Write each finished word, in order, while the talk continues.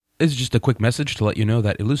This is just a quick message to let you know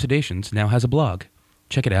that Elucidations now has a blog.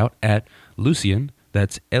 Check it out at Lucian,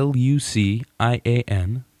 that's Lucian,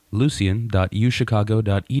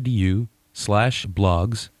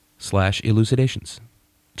 lucian.uchicago.edu/blogs/elucidations.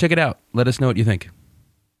 Check it out. Let us know what you think.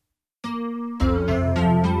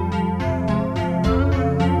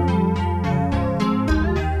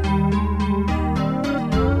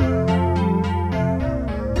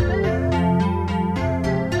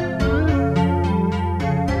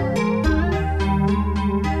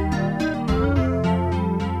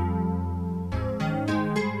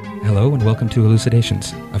 Hello and welcome to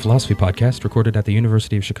Elucidations, a philosophy podcast recorded at the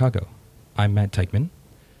University of Chicago. I'm Matt Teichman.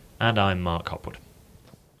 And I'm Mark Hopwood.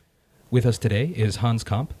 With us today is Hans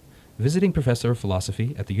Kamp, visiting professor of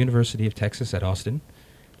philosophy at the University of Texas at Austin,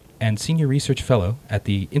 and senior research fellow at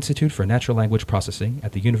the Institute for Natural Language Processing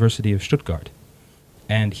at the University of Stuttgart.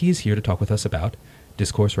 And he is here to talk with us about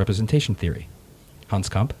discourse representation theory. Hans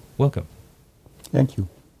Kamp, welcome. Thank you.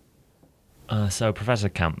 So, Professor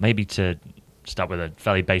Kamp, maybe to start with a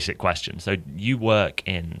fairly basic question. So you work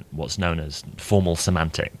in what's known as formal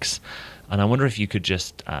semantics, and I wonder if you could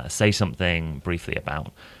just say something briefly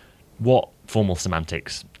about what formal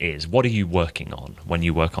semantics is. What are you working on when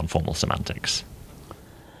you work on formal semantics?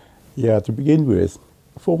 Yeah, to begin with,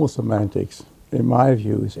 formal semantics, in my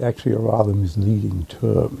view, is actually a rather misleading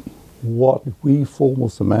term. What we formal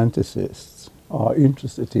semanticists are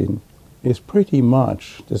interested in is pretty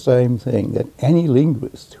much the same thing that any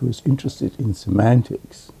linguist who is interested in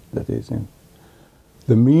semantics, that is, in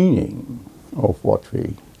the meaning of what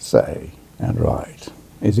we say and write,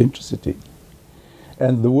 is interested in.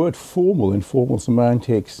 And the word formal in formal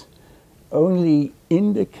semantics only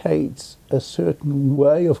indicates a certain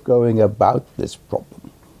way of going about this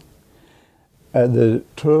problem. The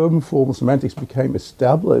term formal semantics became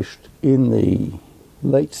established in the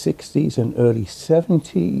late 60s and early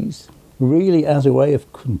 70s, really as a way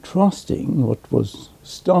of contrasting what was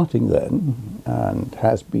starting then and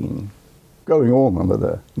has been going on under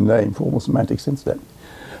the name formal semantics since then,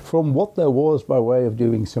 from what there was by way of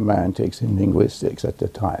doing semantics in linguistics at the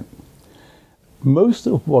time. Most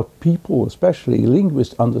of what people, especially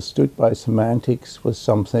linguists, understood by semantics was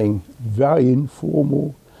something very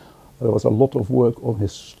informal. There was a lot of work on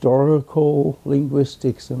historical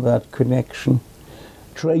linguistics in that connection,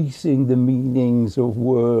 tracing the meanings of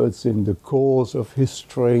words in the course of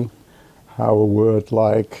history, how a word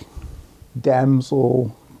like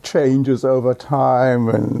damsel changes over time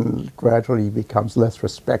and gradually becomes less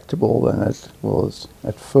respectable than it was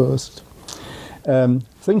at first.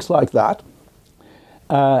 Things like that.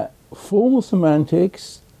 Formal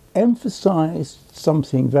semantics emphasized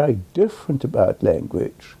something very different about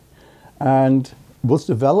language and was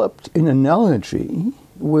developed in analogy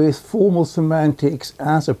with formal semantics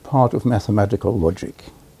as a part of mathematical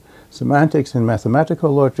logic. Semantics in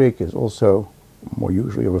mathematical logic is also more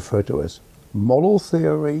usually referred to as model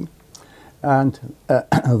theory, and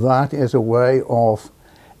that is a way of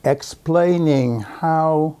explaining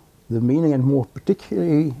how the meaning, and more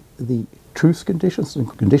particularly the truth conditions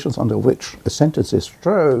and conditions under which a sentence is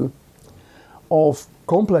true, of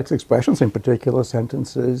complex expressions, in particular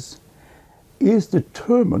sentences, is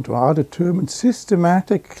determined, or are determined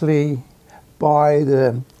systematically by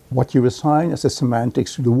what you assign as the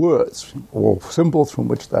semantics to the words or symbols from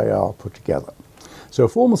which they are put together. So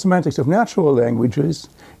formal semantics of natural languages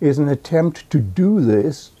is an attempt to do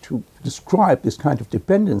this, to describe this kind of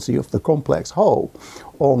dependency of the complex whole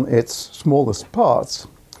on its smallest parts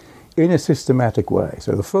in a systematic way.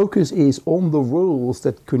 So the focus is on the rules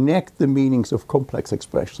that connect the meanings of complex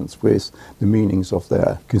expressions with the meanings of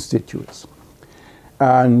their constituents.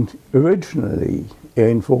 And originally,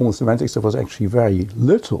 in formal semantics, there was actually very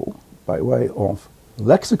little by way of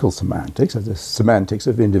lexical semantics, that is, semantics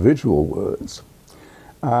of individual words.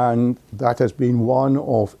 And that has been one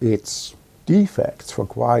of its defects for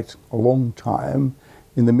quite a long time.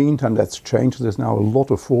 In the meantime, that's changed. There's now a lot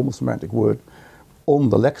of formal semantic word on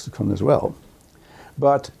the lexicon as well.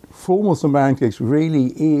 But formal semantics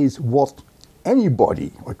really is what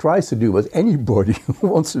anybody, or tries to do what anybody who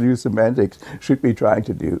wants to do semantics should be trying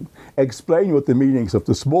to do. Explain what the meanings of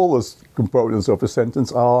the smallest components of a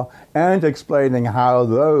sentence are, and explaining how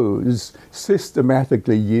those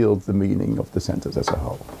systematically yield the meaning of the sentence as a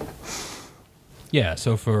whole. Yeah,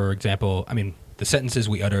 so for example, the sentences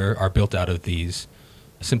we utter are built out of these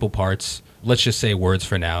simple parts. Let's just say words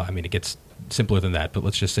for now. It gets simpler than that, but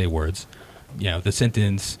let's just say words. The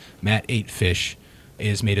sentence, Matt ate fish,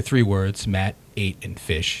 is made of three words, Matt ate and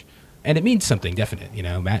fish. And it means something definite.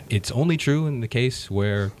 Matt, it's only true in the case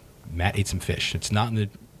where Matt ate some fish. It's not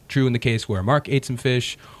true in the case where Mark ate some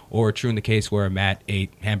fish, or true in the case where Matt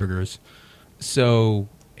ate hamburgers. So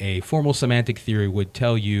a formal semantic theory would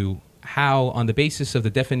tell you how, on the basis of the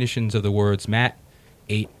definitions of the words Matt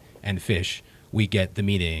ate and fish, we get the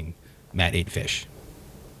meaning Matt ate fish.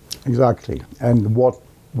 Exactly. And what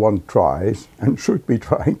one tries and should be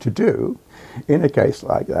trying to do in a case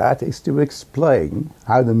like that is to explain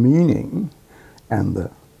how the meaning and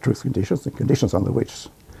the truth conditions, the conditions under which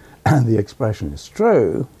the expression is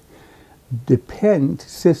true, depend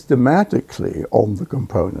systematically on the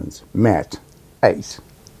components Matt ate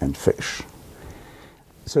and fish.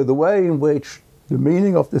 So the way in which the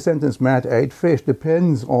meaning of the sentence Matt ate fish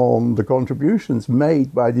depends on the contributions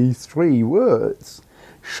made by these three words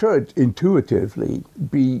should intuitively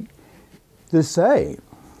be the same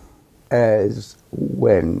as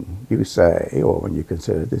when you say, or when you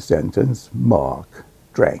consider the sentence, Mark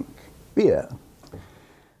drank beer.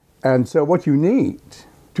 And so what you need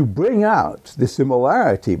to bring out the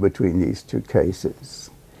similarity between these two cases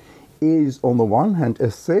is, on the one hand,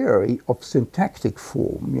 a theory of syntactic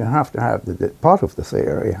form. You have to have the part of the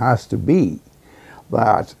theory has to be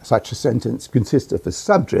that such a sentence consists of a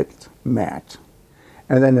subject, Matt,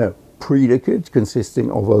 and then a predicate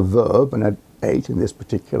consisting of a verb, and an ate in this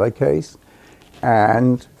particular case,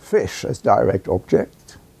 and fish as direct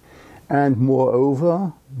object. And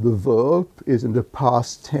moreover, the verb is in the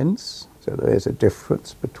past tense, so there is a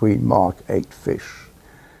difference between Mark ate fish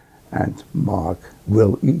and Mark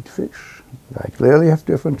will eat fish. They clearly have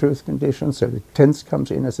different truth conditions, so the tense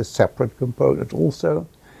comes in as a separate component also.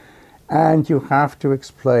 And you have to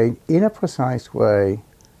explain in a precise way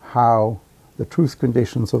how the truth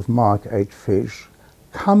conditions of Mark ate fish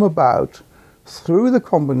come about through the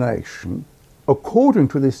combination, according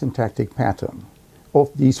to the syntactic pattern, of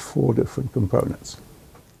these four different components.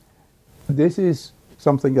 This is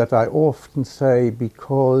something that I often say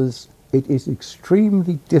because it is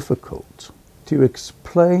extremely difficult to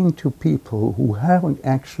explain to people who haven't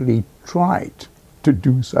actually tried to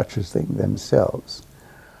do such a thing themselves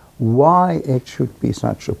why it should be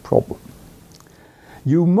such a problem.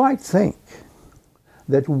 You might think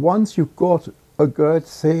that once you've got a good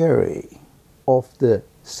theory of the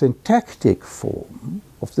syntactic form,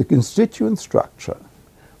 of the constituent structure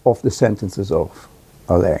of the sentences of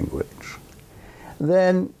a language,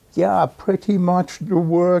 then, yeah, pretty much the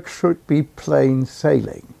work should be plain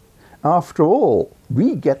sailing. After all,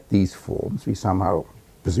 we get these forms, we somehow,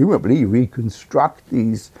 presumably, reconstruct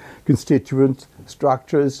these constituent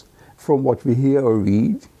structures from what we hear or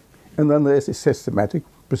read, and then there's a systematic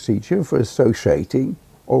procedure for associating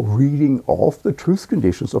or reading off the truth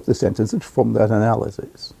conditions of the sentences from that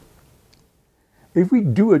analysis. If we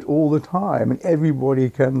do it all the time and everybody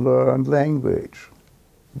can learn language,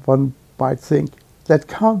 one might think that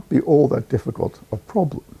can't be all that difficult a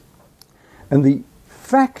problem. And the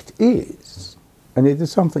fact is, and it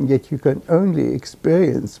is something that you can only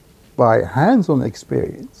experience by hands-on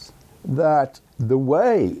experience, that the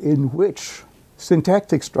way in which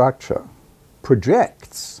syntactic structure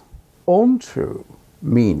projects onto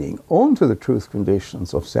meaning, onto the truth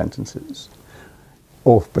conditions of sentences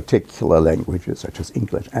of particular languages such as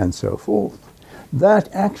English and so forth, that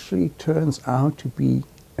actually turns out to be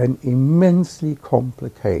an immensely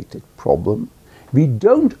complicated problem. We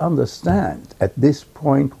don't understand at this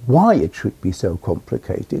point why it should be so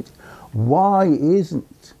complicated. Why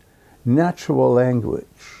isn't natural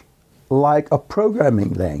language like a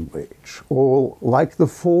programming language or like the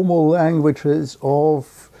formal languages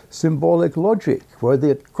of symbolic logic, where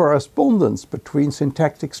the correspondence between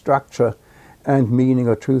syntactic structure and meaning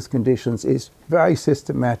or truth conditions is very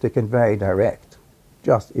systematic and very direct?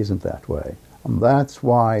 Just isn't that way. And that's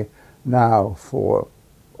why now, for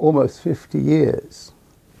almost 50 years,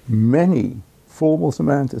 many formal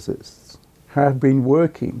semanticists have been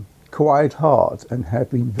working quite hard and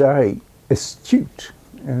have been very astute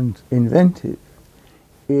and inventive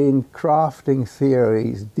in crafting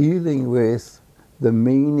theories dealing with the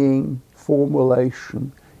meaning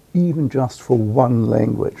formulation, even just for one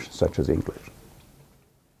language, such as English.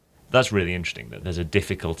 That's really interesting, that there's a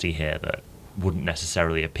difficulty here that wouldn't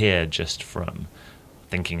necessarily appear just from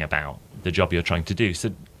thinking about the job you're trying to do.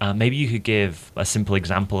 So maybe you could give a simple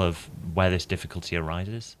example of where this difficulty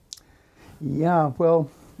arises? Yeah,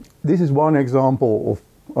 well, this is one example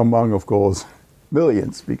among, of course,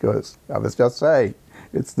 millions, because I was just saying,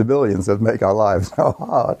 it's the millions that make our lives so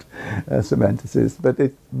hard as semanticists.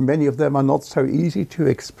 But many of them are not so easy to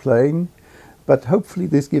explain, but hopefully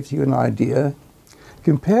this gives you an idea.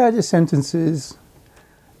 Compare the sentences,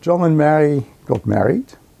 John and Mary got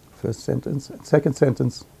married, first sentence, and second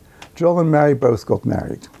sentence, John and Mary both got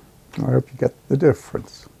married. I hope you get the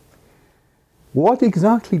difference. What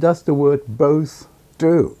exactly does the word both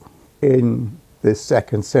do in this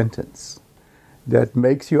second sentence that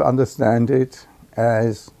makes you understand it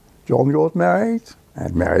as John got married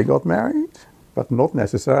and Mary got married, but not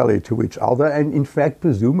necessarily to each other, and in fact,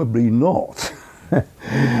 presumably not.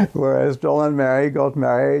 Whereas John and Mary got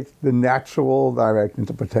married, the natural direct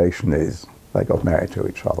interpretation is they got married to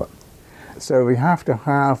each other. So we have to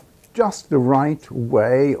have just the right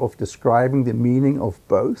way of describing the meaning of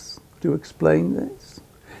both to explain this.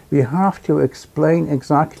 We have to explain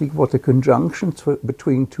exactly what the conjunction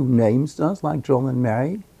between two names does, like John and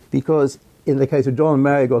Mary, because in the case of John and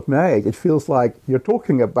Mary got married, it feels like you're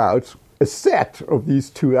talking about a set of these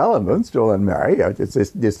two elements, John and Mary. It's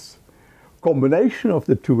this combination of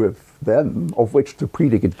the two of them, of which the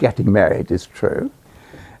predicate getting married is true.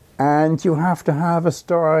 And you have to have a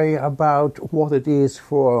story about what it is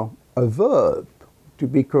for a verb to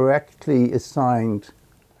be correctly assigned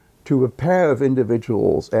to a pair of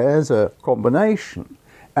individuals as a combination,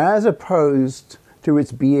 as opposed to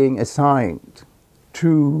its being assigned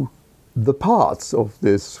to the parts of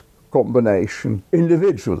this combination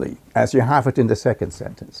individually, as you have it in the second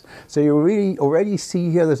sentence. So you really already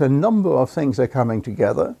see here there's a number of things that are coming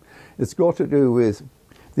together. It's got to do with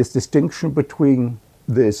this distinction between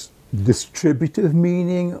this distributive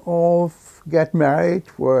meaning of get married,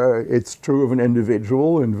 where it's true of an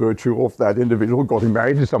individual in virtue of that individual getting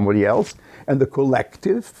married to somebody else, and the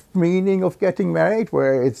collective meaning of getting married,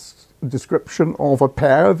 where it's a description of a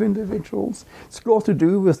pair of individuals. It's got to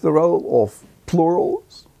do with the role of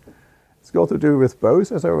plurals. It's got to do with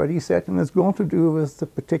both, as I already said, and it's got to do with the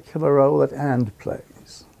particular role that and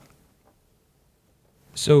plays.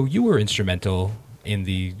 So you were instrumental in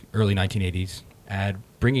the early 1980s at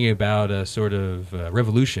bringing about a sort of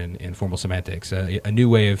revolution in formal semantics, a new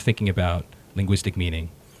way of thinking about linguistic meaning,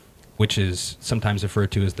 which is sometimes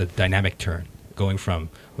referred to as the dynamic turn, going from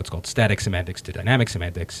what's called static semantics to dynamic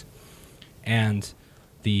semantics. And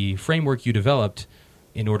the framework you developed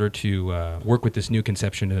in order to work with this new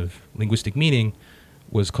conception of linguistic meaning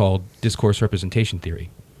was called discourse representation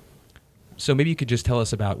theory. So maybe you could just tell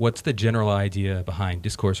us about what's the general idea behind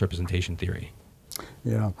discourse representation theory.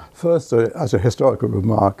 Yeah. First, as a historical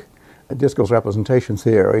remark, discourse representation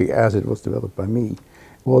theory, as it was developed by me,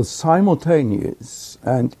 was simultaneous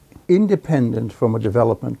and independent from a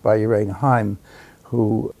development by Irene Heim,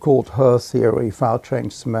 who called her theory file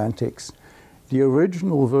change semantics. The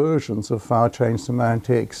original versions of file change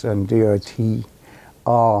semantics and DRT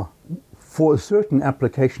are for a certain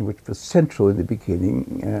application which was central in the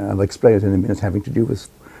beginning, I'll explain it in a minute, having to do with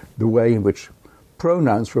the way in which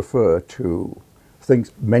pronouns refer to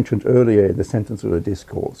things mentioned earlier in the sentence or the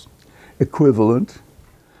discourse. Equivalent.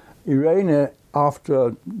 Irene,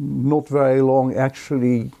 after not very long,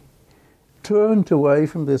 actually turned away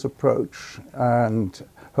from this approach, and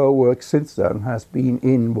her work since then has been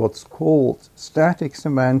in what's called static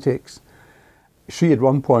semantics. She at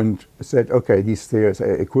one point said, okay, these theories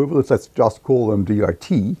are equivalent, let's just call them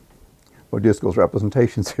DRT, or discourse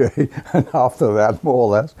representation theory, and after that, more or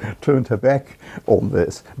less, turned her back on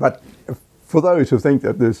this. But for those who think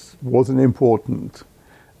that this was an important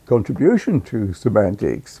contribution to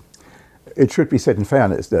semantics, it should be said in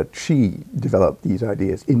fairness that she developed these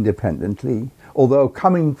ideas independently, although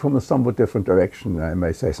coming from a somewhat different direction. I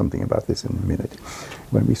may say something about this in a minute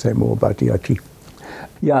when we say more about DRT.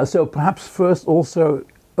 Yeah, so perhaps first also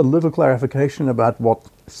a little clarification about what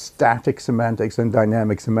static semantics and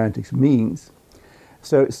dynamic semantics means.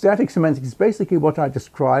 So static semantics is basically what I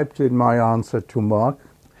described in my answer to Mark.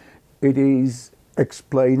 It is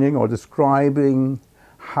explaining or describing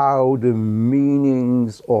how the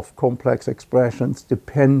meanings of complex expressions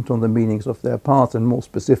depend on the meanings of their parts, and more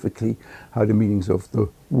specifically, how the meanings of the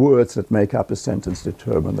words that make up a sentence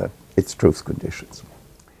determine its truth conditions.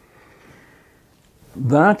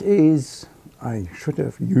 That is, I should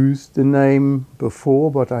have used the name before,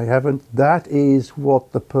 but I haven't. That is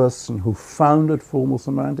what the person who founded formal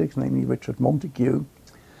semantics, namely Richard Montague,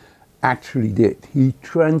 actually did. He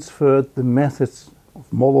transferred the methods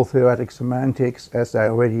of model theoretic semantics as they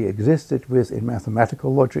already existed within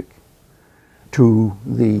mathematical logic to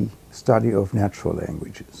the study of natural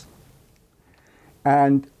languages.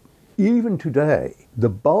 And even today, the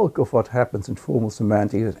bulk of what happens in formal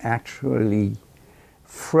semantics is actually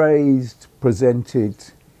phrased, presented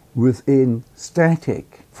within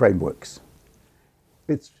static frameworks.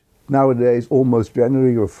 It's nowadays almost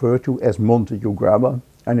generally referred to as Montague grammar,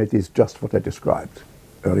 and it is just what I described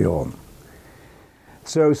earlier on.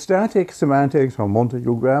 So static semantics or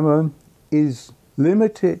Montague grammar is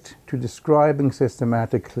limited to describing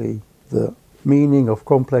systematically the meaning of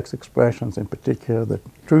complex expressions, in particular the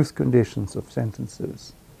truth conditions of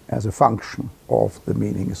sentences, as a function of the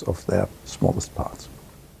meanings of their smallest parts.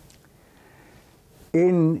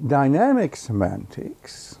 In dynamic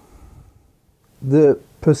semantics, the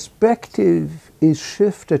perspective is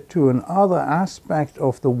shifted to another aspect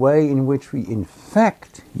of the way in which we in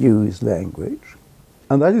fact use language,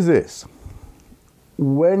 and that is this.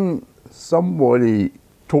 When somebody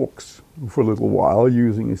talks for a little while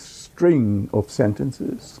using a string of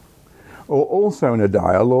sentences, or also in a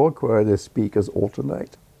dialogue where the speakers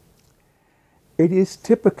alternate, it is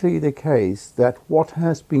typically the case that what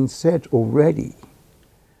has been said already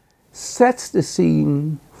sets the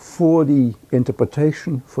scene for the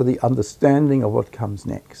interpretation, for the understanding of what comes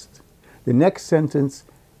next. The next sentence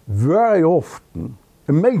very often,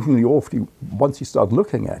 amazingly often, once you start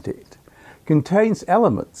looking at it, contains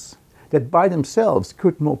elements that by themselves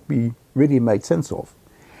could not be really made sense of,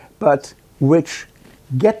 but which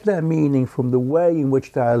get their meaning from the way in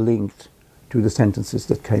which they are linked to the sentences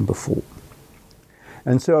that came before.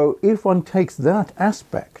 And so if one takes that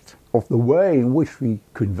aspect of the way in which we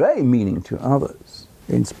convey meaning to others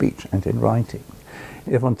in speech and in writing,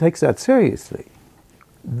 if one takes that seriously,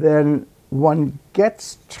 then one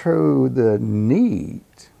gets to the need,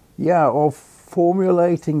 of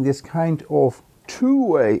formulating this kind of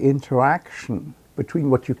two-way interaction between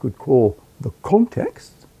what you could call the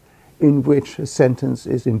context in which a sentence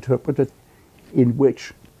is interpreted, in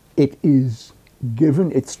which it is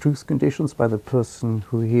given its truth conditions by the person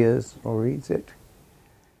who hears or reads it,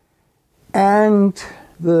 and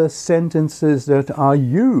the sentences that are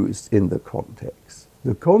used in the context.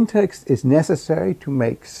 The context is necessary to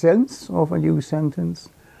make sense of a new sentence.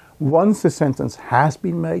 Once the sentence has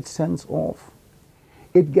been made sense of,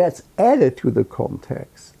 it gets added to the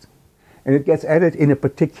context, and it gets added in a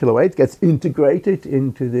particular way. It gets integrated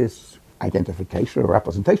into this identification or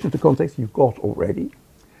representation of the context you've got already.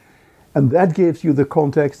 And that gives you the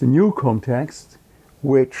context, the new context,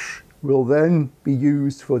 which will then be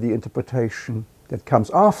used for the interpretation that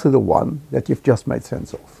comes after the one that you've just made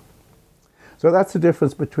sense of. So that's the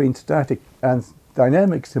difference between static and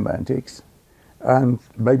dynamic semantics, and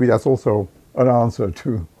maybe that's also an answer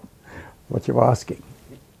to what you're asking.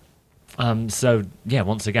 Once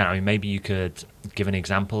again, I mean, maybe you could give an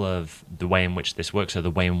example of the way in which this works, or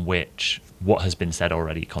the way in which what has been said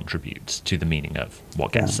already contributes to the meaning of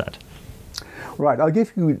what gets said. Right, I'll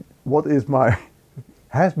give you what has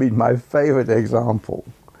been my favorite example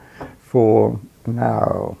for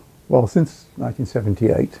now, since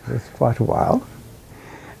 1978, it's quite a while,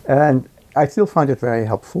 and I still find it very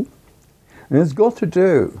helpful. And it's got to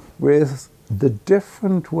do with the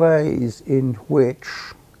different ways in which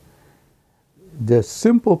the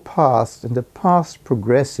simple past and the past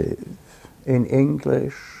progressive in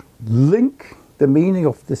English link the meaning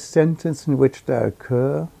of the sentence in which they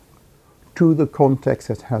occur to the context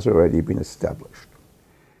that has already been established.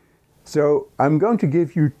 So I'm going to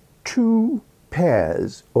give you two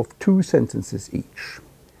pairs of two sentences each.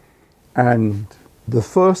 And the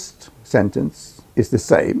first sentence is the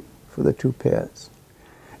same for the two pairs.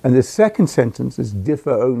 And the second sentences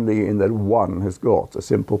differ only in that one has got a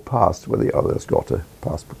simple past where the other has got a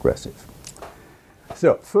past progressive.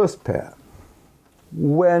 So, first pair.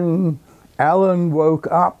 When Alan woke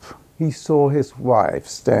up, he saw his wife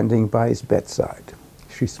standing by his bedside.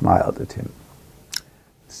 She smiled at him.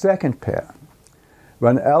 Second pair.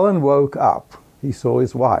 When Alan woke up, he saw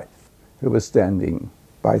his wife, who was standing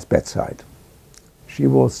by his bedside. She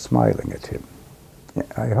was smiling at him.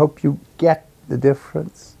 I hope you get the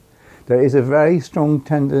difference. There is a very strong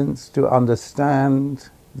tendency to understand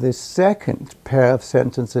the second pair of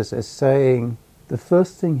sentences as saying the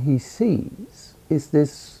first thing he sees is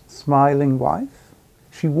this smiling wife.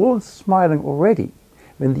 She was smiling already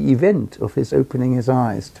when the event of his opening his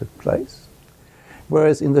eyes took place.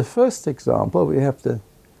 Whereas in the first example, we have the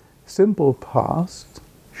simple past,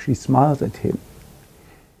 she smiled at him,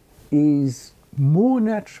 is more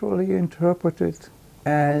naturally interpreted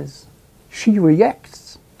as she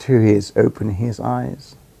reacts to his opening his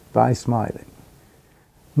eyes by smiling.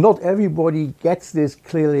 Not everybody gets this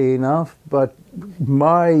clearly enough, but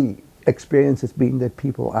my experience has been that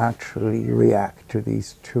people actually react to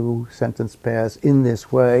these two sentence pairs in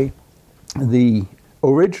this way. The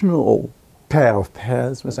original pair of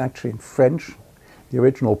pairs was actually in French. The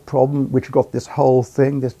original problem, which got this whole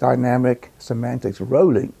thing, this dynamic semantics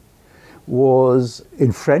rolling, was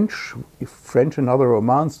in French and other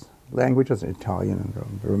Romance languages, Italian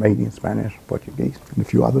and Romanian, Spanish, Portuguese, and a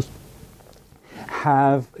few others,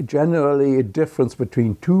 have generally a difference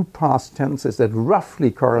between two past tenses that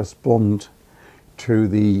roughly correspond to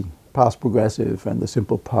the past progressive and the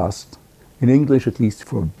simple past, in English at least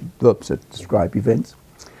for verbs that describe events.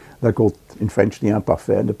 They're called in French the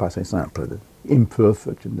imparfait and the passé simple, the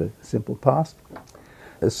imperfect and the simple past.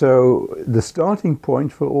 So the starting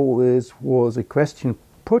point for all this was a question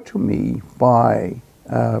put to me by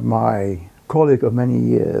my colleague of many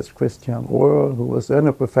years, Christian Rohr, who was then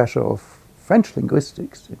a professor of French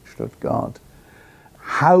linguistics in Stuttgart.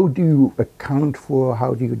 How do you account for,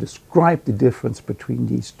 how do you describe the difference between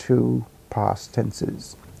these two past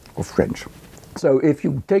tenses of French? So if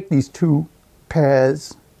you take these two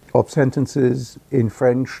pairs of sentences in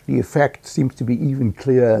French, the effect seems to be even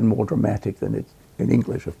clearer and more dramatic than it in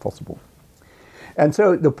English, if possible. And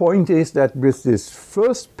so the point is that with this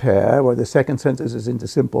first pair, where the second sentence is in the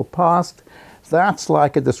simple past, that's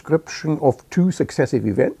like a description of two successive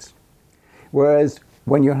events. Whereas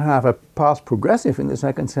when you have a past progressive in the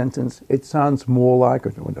second sentence, it sounds more like,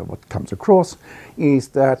 or what comes across, is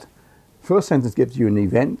that first sentence gives you an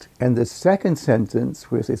event, and the second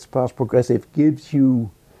sentence with its past progressive gives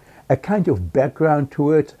you a kind of background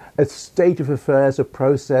to it, a state of affairs, a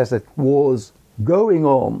process that was going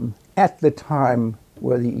on at the time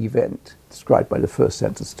where the event described by the first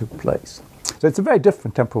sentence took place. So it's a very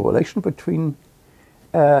different temporal relation between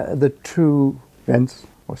the two events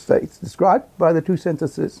or states described by the two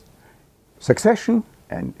sentences. Succession,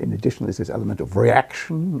 and in addition there's this element of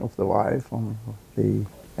reaction of the wife on the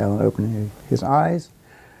Ellen opening his eyes.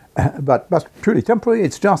 But truly temporary,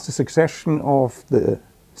 it's just a succession of the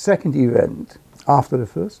second event after the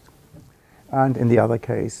first. And in the other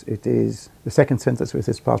case, it is the second sentence with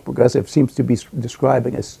its past progressive seems to be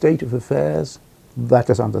describing a state of affairs that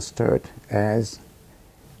is understood as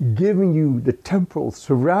giving you the temporal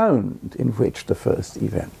surround in which the first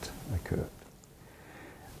event occurred.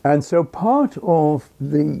 And so part of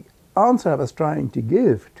the answer I was trying to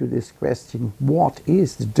give to this question, what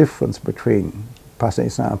is the difference between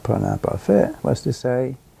passé simple and imparfait, was to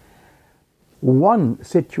say, one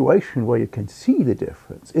situation where you can see the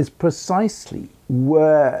difference is precisely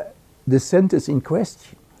where the sentence in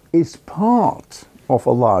question is part of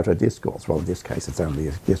a larger discourse. Well, in this case, it's only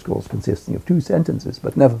a discourse consisting of two sentences,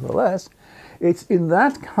 but nevertheless, it's in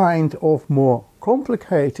that kind of more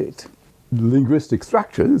complicated linguistic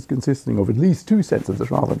structures, consisting of at least two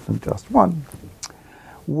sentences rather than just one,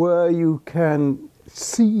 where you can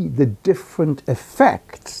see the different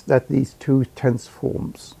effects that these two tense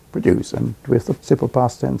forms produce. And with the simple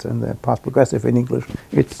past tense and the past progressive in English,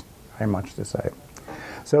 it's very much the same.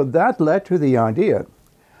 So that led to the idea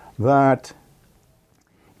that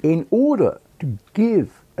in order to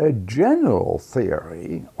give a general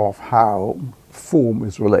theory of how form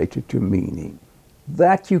is related to meaning,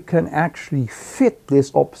 that you can actually fit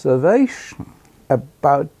this observation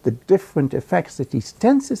about the different effects that these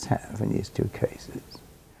tenses have in these two cases.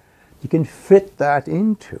 You can fit that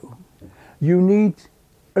into. You need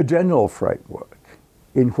a general framework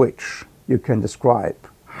in which you can describe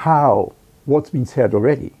how what's been said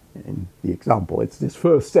already. In the example, it's this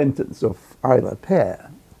first sentence of either pair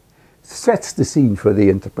sets the scene for the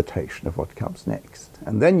interpretation of what comes next.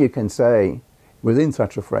 And then you can say, within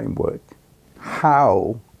such a framework,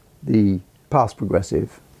 how the past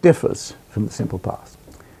progressive differs from the simple past.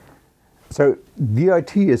 So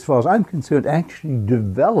DIT, as far as I'm concerned, actually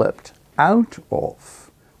developed out of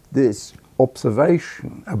this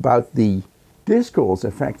observation about the discourse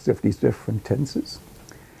effects of these different tenses.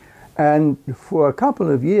 And for a couple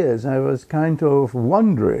of years, I was kind of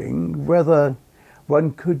wondering whether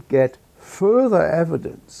one could get further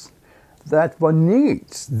evidence that one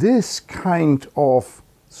needs this kind of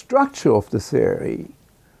structure of the theory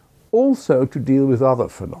also to deal with other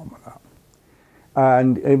phenomena.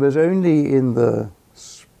 And it was only in the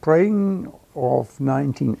spring of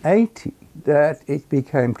 1980 that it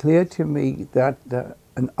became clear to me that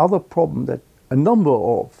another problem that a number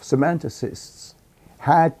of semanticists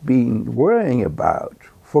had been worrying about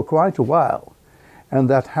for quite a while, and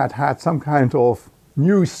that had had some kind of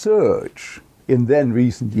new surge in then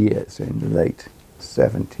recent years, in the late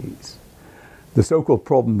 70s. The so-called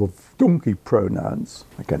problem of donkey pronouns,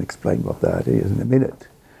 I can explain what that is in a minute,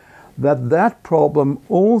 that problem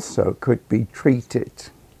also could be treated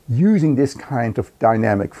using this kind of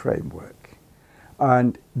dynamic framework.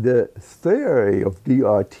 And the theory of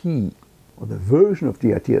DRT, or the version of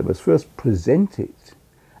DRT that was first presented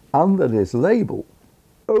under this label,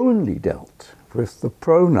 only dealt with the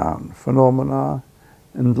pronoun phenomena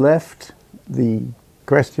and left the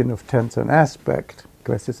question of tense and aspect,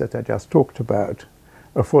 questions that I just talked about,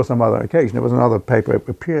 for some other occasion. There was another paper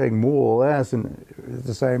appearing more or less at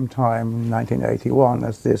the same time, 1981,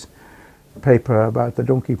 as this paper about the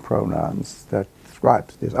donkey pronouns that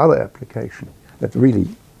describes this other application that really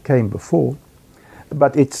came before.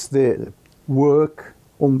 But it's the work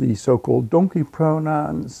on the so-called donkey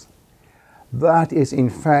pronouns that is in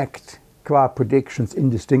fact, qua predictions,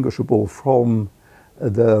 indistinguishable from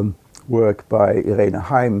the work by Irene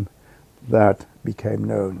Heim that became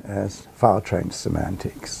known as file-trained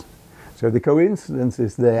semantics. So the coincidence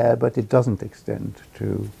is there, but it doesn't extend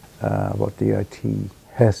to what DIT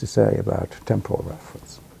has to say about temporal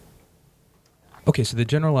reference. Okay, so the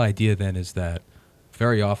general idea then is that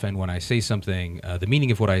very often when I say something, the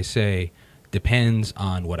meaning of what I say depends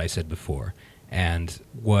on what I said before. And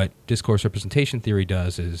what discourse representation theory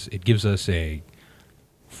does is it gives us a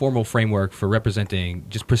formal framework for representing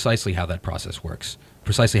just precisely how that process works,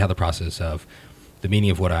 precisely how the process of the meaning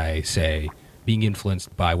of what I say being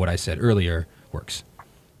influenced by what I said earlier works.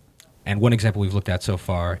 And one example we've looked at so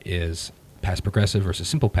far is past progressive versus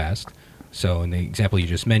simple past. So in the example you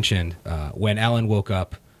just mentioned, when Alan woke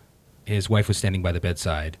up, his wife was standing by the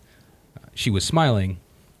bedside. She was smiling.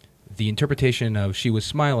 The interpretation of she was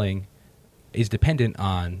smiling is dependent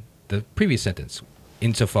on the previous sentence,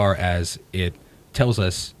 insofar as it tells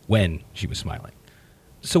us when she was smiling.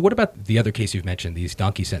 So what about the other case you've mentioned, these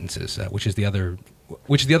donkey sentences, which is the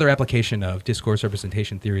other application of discourse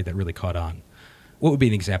representation theory that really caught on? What would be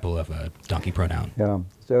an example of a donkey pronoun? Yeah,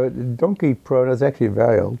 so the donkey pronoun is actually a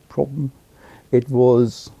very old problem. It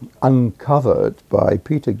was uncovered by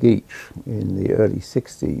Peter Geach in the early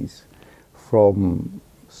 60s from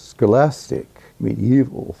scholastic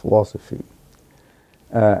medieval philosophy.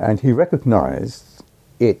 And he recognized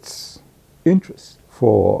its interest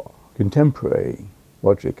for contemporary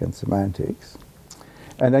logic and semantics.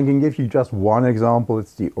 And I can give you just one example.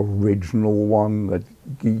 It's the original one that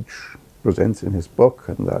Geach presents in his book,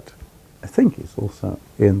 and that I think is also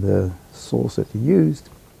in the source that he used.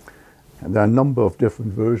 And there are a number of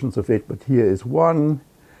different versions of it, but here is one.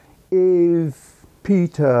 If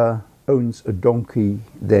Peter owns a donkey,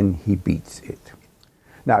 then he beats it.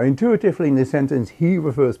 Now, intuitively in this sentence, he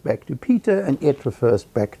refers back to Peter, and it refers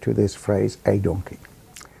back to this phrase, a donkey.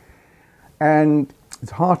 And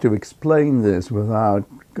it's hard to explain this without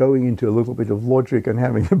going into a little bit of logic and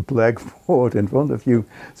having a blackboard in front of you.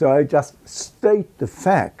 So I just state the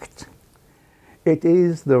fact. It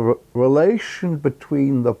is the relation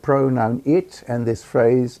between the pronoun it and this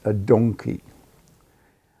phrase, a donkey,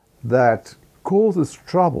 that causes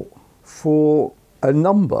trouble for a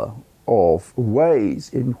number of ways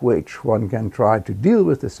in which one can try to deal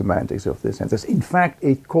with the semantics of this sentence. In fact,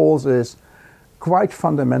 it causes quite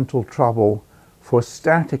fundamental trouble for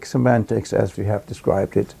static semantics as we have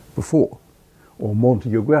described it before, or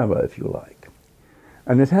Montague grammar if you like.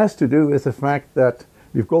 And it has to do with the fact that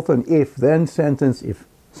we've got an if-then sentence. If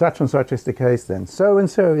such and such is the case, then so and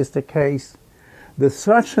so is the case. The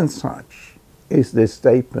such and such is this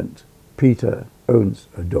statement, Peter owns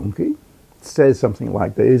a donkey. It says something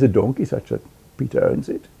like there is a donkey such that Peter owns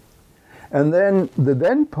it. And then the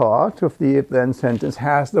then part of the if-then sentence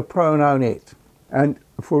has the pronoun it. And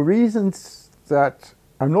for reasons that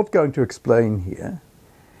I'm not going to explain here,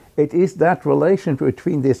 it is that relation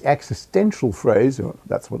between this existential phrase, or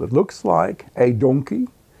that's what it looks like, a donkey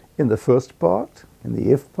in the first part, in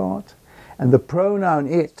the if part, and the pronoun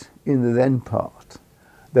it in the then part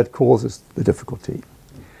that causes the difficulty.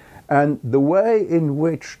 And the way in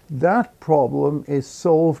which that problem is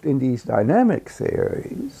solved in these dynamic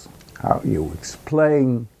theories, how you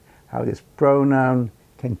explain how this pronoun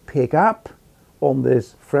can pick up on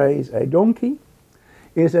this phrase, a donkey,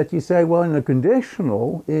 is that you say, well, in a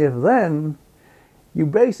conditional if-then, you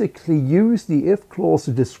basically use the if clause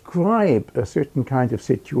to describe a certain kind of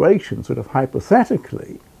situation, sort of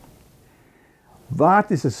hypothetically.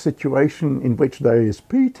 That is a situation in which there is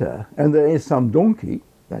Peter and there is some donkey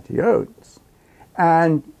that he owns.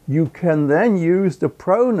 And you can then use the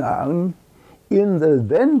pronoun in the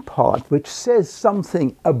then part which says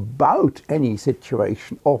something about any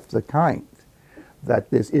situation of the kind that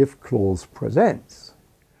this if clause presents.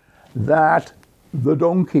 That the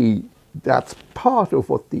donkey, that's part of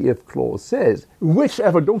what the if clause says,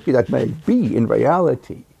 whichever donkey that may be in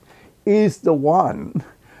reality, is the one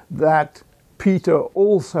that Peter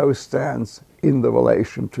also stands in the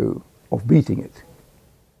relation to of beating it.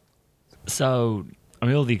 So, I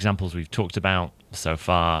mean, all the examples we've talked about so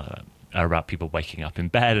far are about people waking up in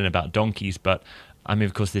bed and about donkeys, but I mean,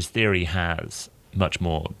 of course, this theory has much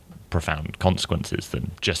more profound consequences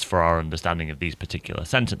than just for our understanding of these particular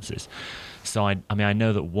sentences. So, I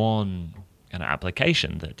know that one kind of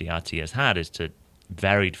application that DRT has had is to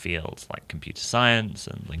varied fields like computer science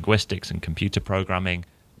and linguistics and computer programming.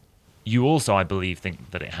 You also, I believe,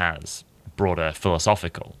 think that it has broader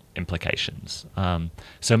philosophical implications.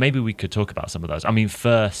 So maybe we could talk about some of those. I mean,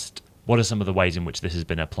 first, what are some of the ways in which this has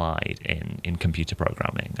been applied in computer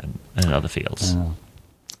programming and in other fields?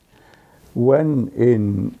 When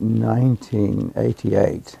in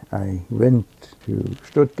 1988 I went to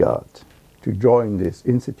Stuttgart to join this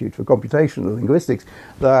Institute for Computational Linguistics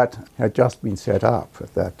that had just been set up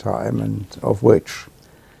at that time, and of which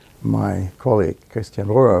my colleague Christian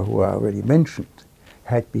Rohr, who I already mentioned,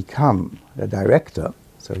 had become a director.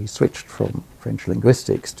 So he switched from French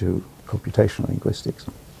linguistics to computational linguistics.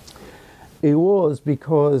 It was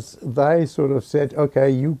because they sort of said, okay,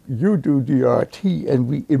 you do DRT and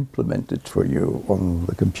we implement it for you on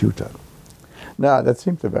the computer. Now, that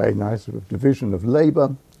seemed a very nice sort of division of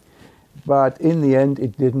labor, but in the end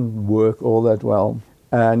it didn't work all that well.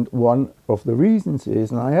 And one of the reasons is,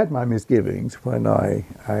 and I had my misgivings when I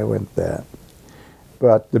went there,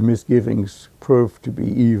 but the misgivings proved to be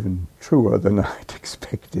even truer than I'd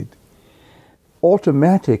expected.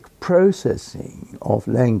 Automatic processing of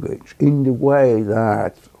language in the way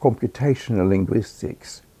that computational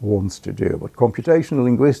linguistics wants to do. But computational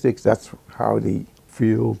linguistics, that's how the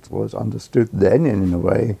field was understood then, and in a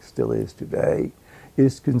way still is today,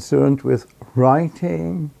 is concerned with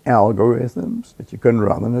writing algorithms that you can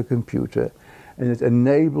run on a computer, and it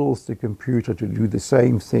enables the computer to do the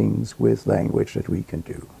same things with language that we can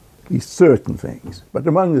do. At least certain things. But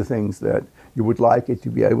among the things that you would like it to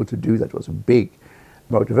be able to do, that was a big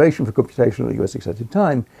motivation for computational linguistics at the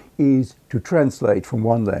time, is to translate from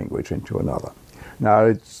one language into another. Now,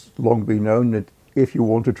 it's long been known that if you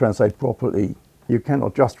want to translate properly, you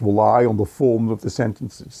cannot just rely on the forms of the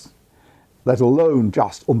sentences, let alone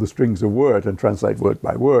just on the strings of words and translate word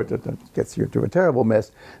by word. That gets you into a terrible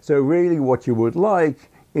mess. So really what you would like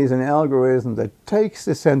is an algorithm that takes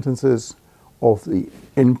the sentences of the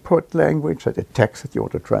input language, so the text that you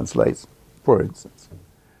want to translate, for instance,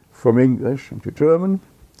 from English into German,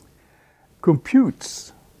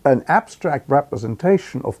 computes an abstract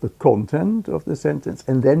representation of the content of the sentence,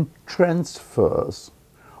 and then transfers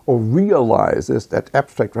or realizes that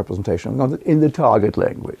abstract representation in the target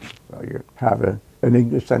language. So you have an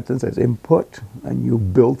English sentence as input, and you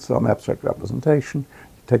build some abstract representation,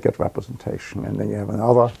 you take that representation, and then you have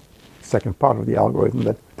another second part of the algorithm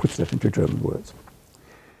that puts that into German words.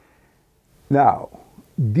 Now,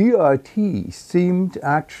 DRT seemed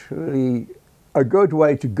actually a good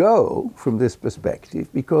way to go from this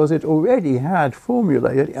perspective, because it already had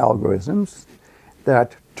formulated algorithms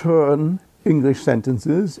that turn English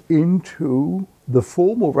sentences into the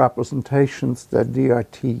formal representations that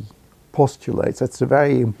DRT postulates. That's a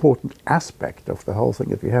very important aspect of the whole thing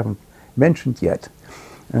that we haven't mentioned yet,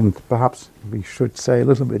 and perhaps we should say a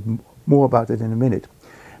little bit more about it in a minute.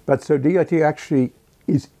 But so DRT actually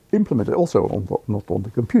is implemented also not on the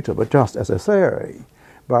computer, but just as a theory,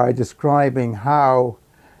 by describing how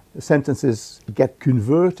sentences get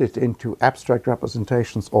converted into abstract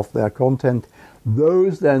representations of their content.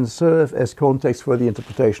 Those then serve as context for the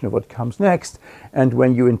interpretation of what comes next. And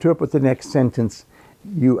when you interpret the next sentence,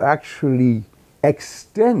 you actually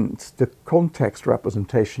extend the context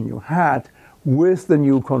representation you had with the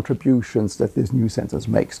new contributions that this new sentence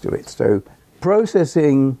makes to it. So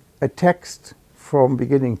processing a text from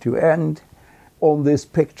beginning to end on this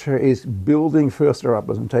picture is building first a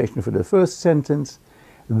representation for the first sentence,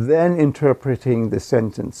 then interpreting the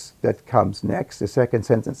sentence that comes next, the second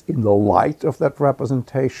sentence, in the light of that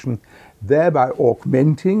representation, thereby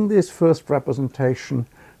augmenting this first representation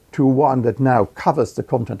to one that now covers the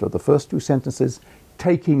content of the first two sentences,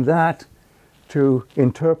 taking that to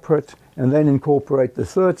interpret and then incorporate the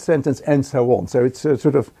third sentence, and so on. So it's a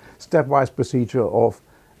sort of stepwise procedure of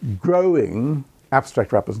growing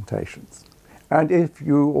abstract representations. And if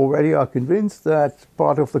you already are convinced that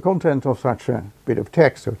part of the content of such a bit of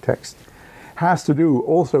text or text has to do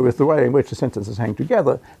also with the way in which the sentences hang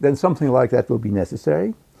together, then something like that will be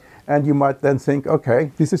necessary. And you might then think,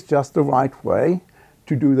 okay, this is just the right way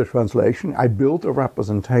to do the translation. I built a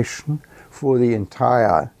representation for the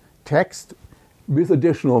entire text with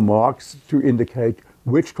additional marks to indicate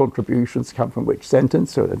which contributions come from which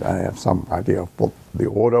sentence, so that I have some idea of what the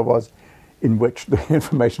order was in which the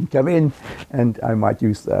information came in, and I might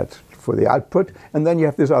use that for the output. And then you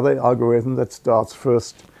have this other algorithm that starts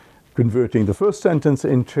first converting the first sentence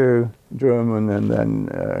into German, and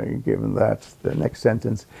then given that, the next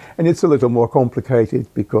sentence. And it's a little more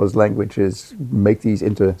complicated because languages make these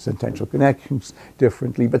intersentential connections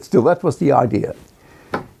differently, but still, that was the idea.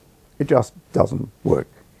 It just doesn't work,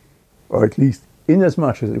 or at least in as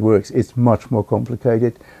much as it works, it's much more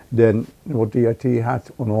complicated than what DRT had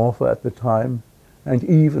on offer at the time, and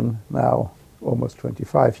even now, almost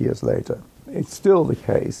 25 years later. it's still the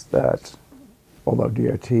case that although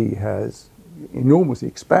DRT has enormously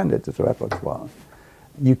expanded its repertoire,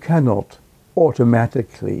 you cannot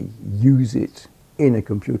automatically use it in a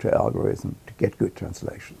computer algorithm to get good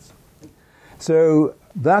translations. So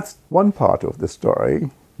that's one part of the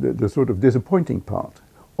story, the sort of disappointing part.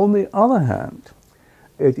 On the other hand,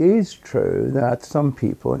 it is true that some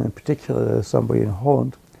people, and in particular somebody in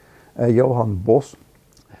Holland, Johan Bos,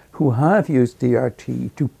 who have used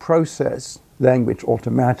DRT to process language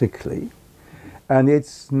automatically, and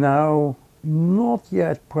it's now not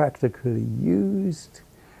yet practically used,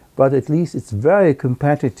 but at least it's very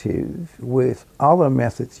competitive with other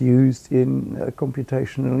methods used in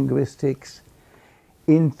computational linguistics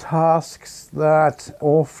in tasks that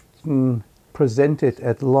often presented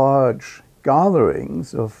at large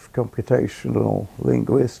gatherings of computational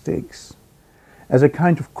linguistics as a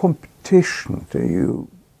kind of competition to you.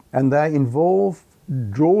 And they involve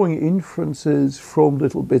drawing inferences from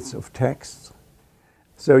little bits of text.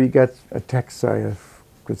 So you get a text, say,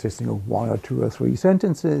 consisting of 1 or 2 or 3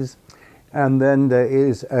 sentences, and then there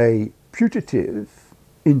is a putative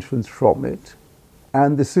inference from it,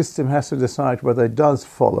 and the system has to decide whether it does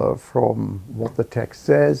follow from what the text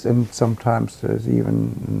says, and sometimes there's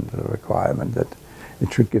even the requirement that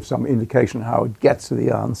it should give some indication how it gets to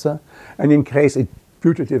the answer. And in case a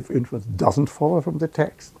putative inference doesn't follow from the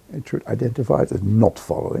text, it should identify it as not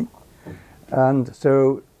following. And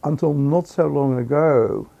so until not so long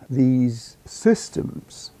ago, these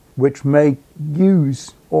systems which make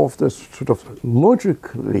use of the sort of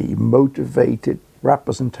logically motivated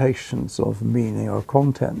representations of meaning or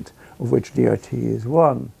content, of which DRT is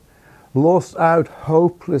one, lost out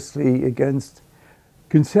hopelessly against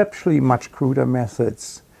conceptually much cruder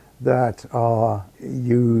methods that are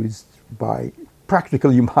used by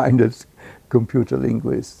practically minded computer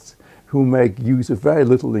linguists who make use of very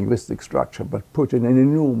little linguistic structure but put in an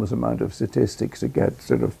enormous amount of statistics to get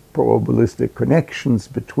sort of probabilistic connections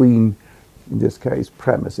between, in this case,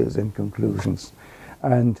 premises and conclusions.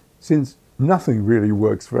 And since nothing really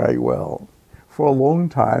works very well, for a long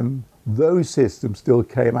time those systems still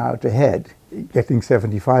came out ahead. Getting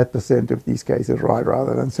 75% of these cases right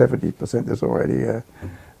rather than 70% is already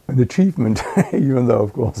an achievement, even though,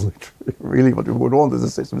 of course, really what we would want is a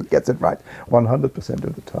system that gets it right 100%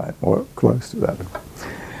 of the time, or close to that.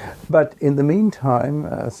 But in the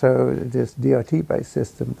meantime, so this DRT-based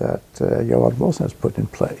system that Johan Bos has put in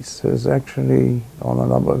place has actually, on a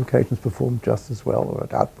number of occasions, performed just as well, or it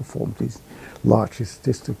outperformed these largely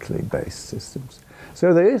statistically based systems.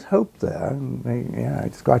 So there is hope there, and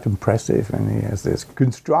it's quite impressive, and he has this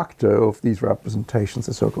constructor of these representations,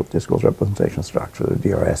 the so-called discourse representation structure, the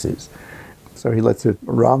DRSs. So he lets it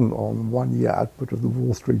run on 1 year output of the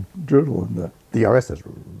Wall Street Journal, and the DRSs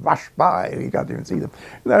rush by, you can't even see them.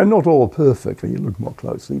 They're not all perfect when you look more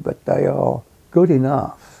closely, but they are good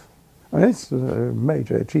enough. And it's a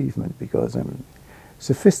major achievement because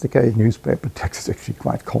sophisticated newspaper text is actually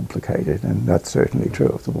quite complicated, and that's certainly true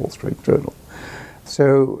of the Wall Street Journal.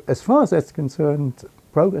 So as far as that's concerned,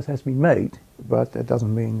 progress has been made, but that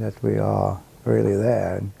doesn't mean that we are really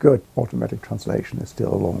there, and good automatic translation is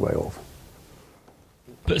still a long way off.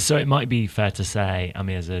 But so it might be fair to say, I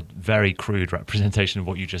mean, as a very crude representation of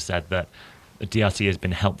what you just said, that DRT has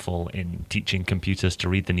been helpful in teaching computers to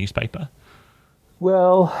read the newspaper?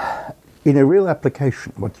 Well, in a real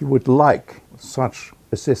application, what you would like such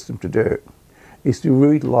a system to do is to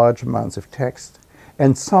read large amounts of text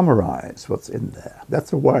and summarize what's in there.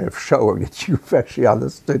 That's a way of showing that you've actually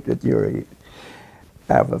understood what you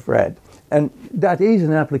have read. And that is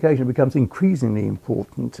an application that becomes increasingly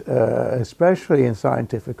important, especially in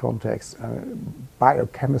scientific contexts.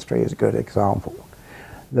 Biochemistry is a good example.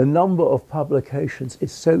 The number of publications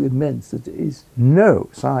is so immense that there is no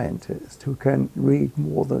scientist who can read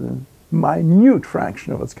more than a minute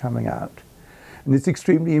fraction of what's coming out. And it's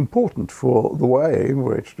extremely important for the way in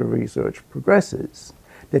which the research progresses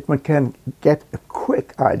that one can get a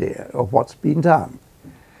quick idea of what's been done.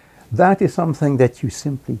 That is something that you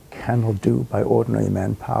simply cannot do by ordinary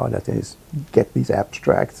manpower. That is, get these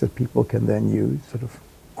abstracts that people can then use, sort of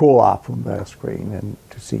call up on their screen and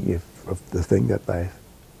to see if the thing that they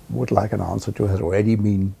would like an answer to has already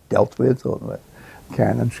been dealt with, or they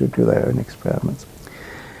can and should do their own experiments.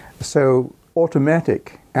 So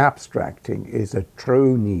automatic abstracting is a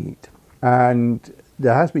true need. And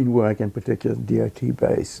there has been work, in particular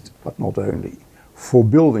DRT-based, but not only, for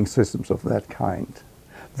building systems of that kind.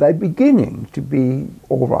 They're beginning to be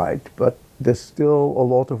all right, but there's still a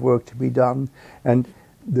lot of work to be done. And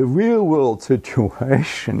the real world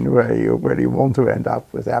situation where you really want to end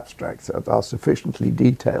up with abstracts that are sufficiently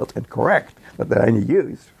detailed and correct, but they're only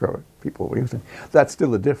used for people using, that's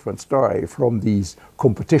still a different story from these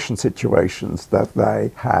competition situations that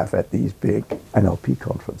they have at these big NLP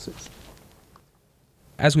conferences.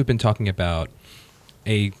 As we've been talking about,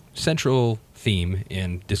 a central theme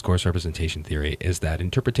in discourse representation theory is that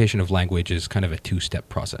interpretation of language is kind of a two-step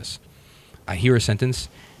process. I hear a sentence,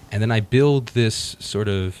 and then I build this sort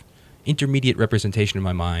of intermediate representation in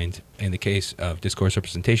my mind. In the case of discourse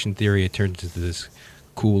representation theory, it turns into this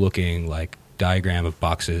cool-looking like diagram of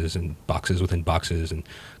boxes and boxes within boxes, and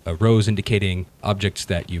rows indicating objects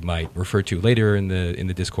that you might refer to later in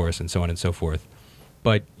the discourse, and so on and so forth.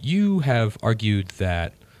 But you have argued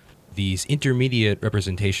that these intermediate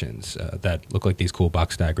representations that look like these cool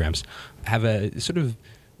box diagrams have a sort of,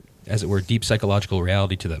 as it were, deep psychological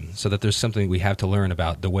reality to them, so that there's something we have to learn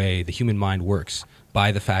about the way the human mind works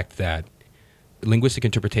by the fact that linguistic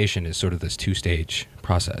interpretation is sort of this two-stage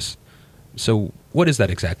process. So what is that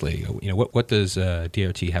exactly? What does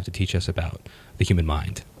DRT have to teach us about the human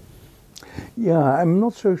mind? Yeah, I'm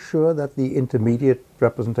not so sure that the intermediate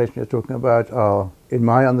representation you're talking about are, in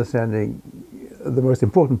my understanding, the most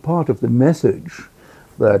important part of the message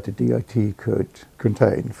that DRT could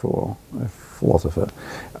contain for a philosopher.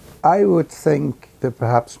 I would think the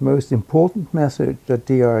perhaps most important message that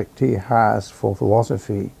DRT has for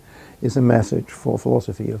philosophy is a message for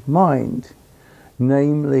philosophy of mind,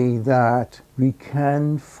 namely that we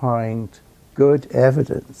can find good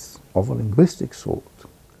evidence of a linguistic sort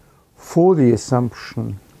for the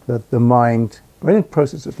assumption that the mind, when it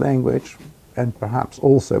processes language, and perhaps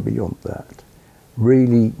also beyond that,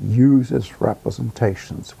 really uses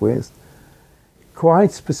representations with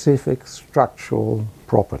quite specific structural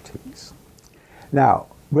properties. Now,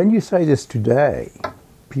 when you say this today,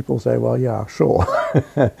 people say, well, yeah, sure.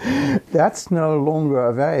 That's no longer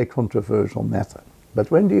a very controversial method. But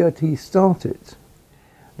when DRT started,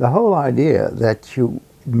 the whole idea that you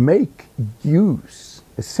make use,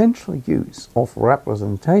 essential use, of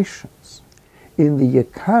representations in the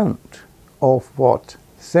account of what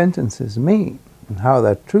sentences mean and how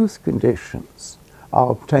their truth conditions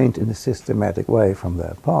are obtained in a systematic way from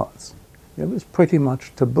their parts, it was pretty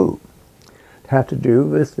much taboo. It had to do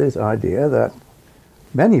with this idea that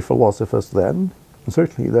many philosophers then, and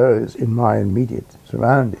certainly those in my immediate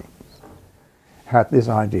surroundings, had this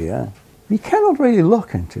idea, we cannot really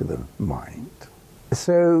look into the mind.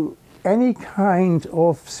 So any kind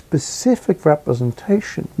of specific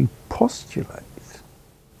representation we postulate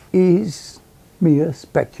is mere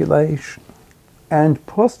speculation. And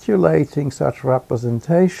postulating such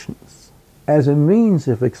representations as a means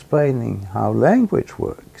of explaining how language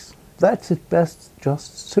works, that's at best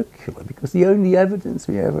just circular, because the only evidence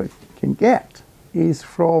we ever can get is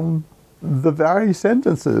from the very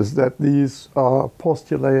sentences that these are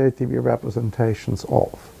postulating representations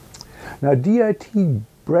of. Now, DRT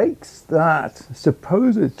breaks that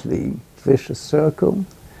supposedly vicious circle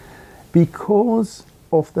because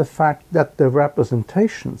of the fact that the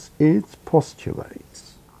representations it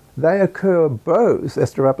postulates, they occur both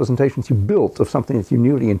as the representations you built of something that you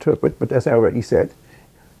newly interpret, but as I already said,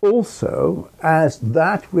 also as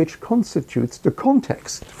that which constitutes the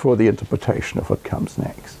context for the interpretation of what comes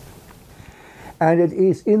next. And it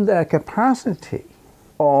is in their capacity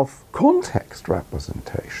of context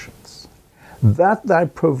representations that they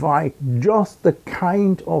provide just the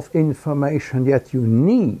kind of information that you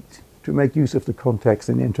need to make use of the context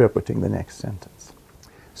in interpreting the next sentence.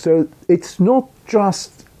 So it's not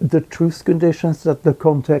just the truth conditions that the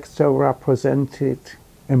context so represented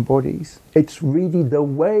embodies. It's really the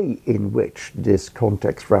way in which this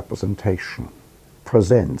context representation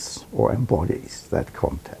presents or embodies that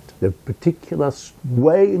content, the particular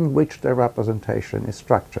way in which the representation is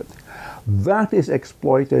structured. That is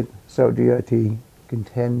exploited, so DRT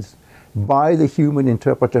contends, by the human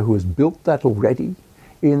interpreter who has built that already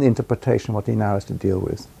in the interpretation what he now has to deal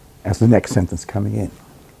with as the next sentence coming in.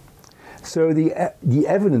 So the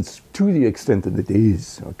evidence, to the extent that it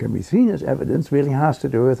is or can be seen as evidence, really has to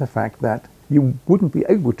do with the fact that you wouldn't be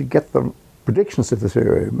able to get the predictions that the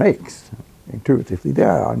theory makes. Intuitively,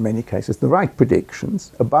 there are in many cases the right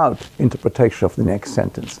predictions about interpretation of the next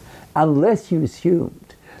sentence, unless you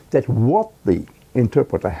assumed that what the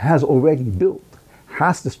interpreter has already built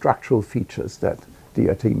has the structural features that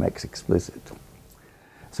DRT makes explicit.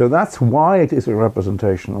 So that's why it is a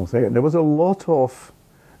representational theory. And there was a lot of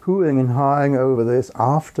hooing and hawing over this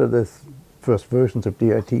after the first versions of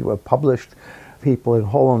DRT were published. People in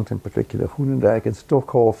Holland, in particular Groenendijk and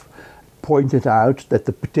Stokhoff, pointed out that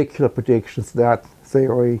the particular predictions that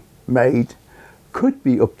theory made could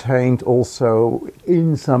be obtained also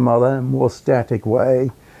in some other more static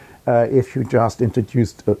way if you just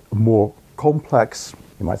introduced a more complex,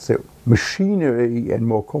 you might say, machinery and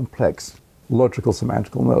more complex logical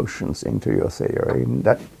semantical notions into your theory. And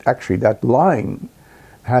that line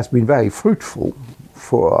has been very fruitful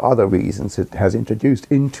for other reasons. It has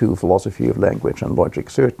introduced into philosophy of language and logic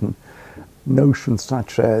certain notions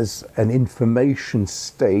such as an information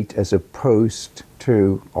state as opposed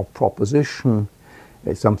to a proposition.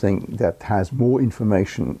 It's something that has more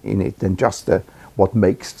information in it than just what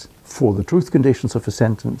makes for the truth conditions of a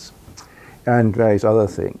sentence, and various other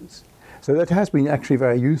things. So that has been actually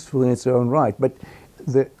very useful in its own right. But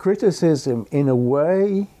the criticism, in a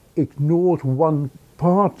way, ignored one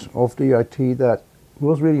part of the IT that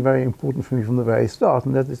was really very important for me from the very start,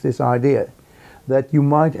 and that is this idea that you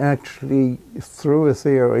might actually, through a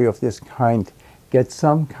theory of this kind, get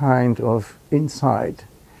some kind of insight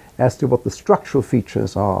as to what the structural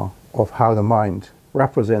features are of how the mind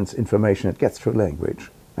represents information it gets through language,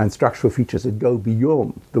 and structural features that go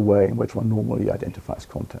beyond the way in which one normally identifies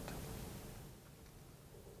content.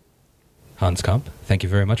 Hans Kamp, thank you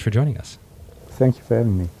very much for joining us. Thank you for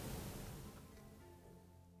having me.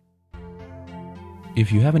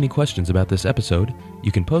 If you have any questions about this episode,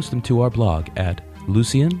 you can post them to our blog at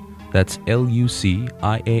Lucian, that's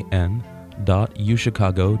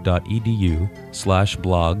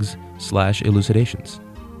lucian.uchicago.edu/blogs/elucidations.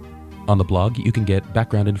 On the blog, you can get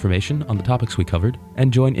background information on the topics we covered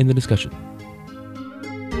and join in the discussion.